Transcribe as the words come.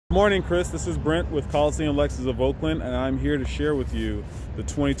Morning, Chris. This is Brent with Coliseum Lexus of Oakland, and I'm here to share with you the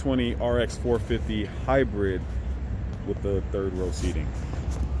 2020 RX 450 Hybrid with the third row seating.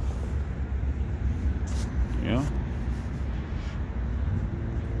 Yeah.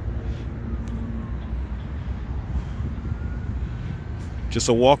 Just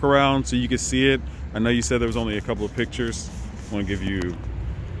a walk around so you can see it. I know you said there was only a couple of pictures. I want to give you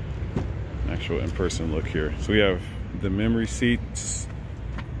an actual in-person look here. So we have the memory seats,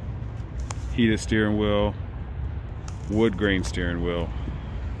 heated steering wheel, wood grain steering wheel.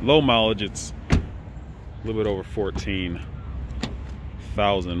 Low mileage, it's a little bit over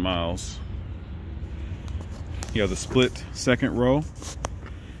 14,000 miles. You have the split second row,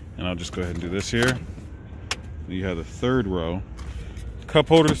 and I'll just go ahead and do this here. You have the third row. Cup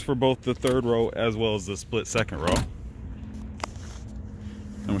holders for both the third row as well as the split second row.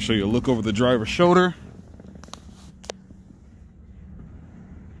 I'm gonna show you a look over the driver's shoulder.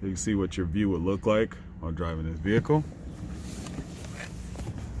 You can see what your view would look like while driving this vehicle.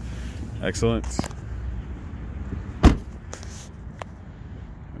 Excellent.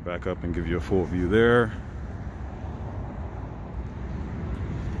 Back up and give you a full view there.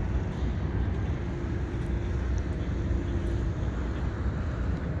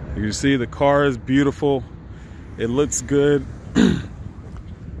 You can see the car is beautiful. It looks good.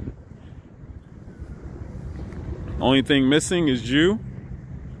 Only thing missing is you.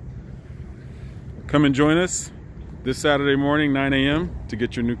 Come and join us this Saturday morning, 9 a.m. to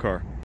get your new car.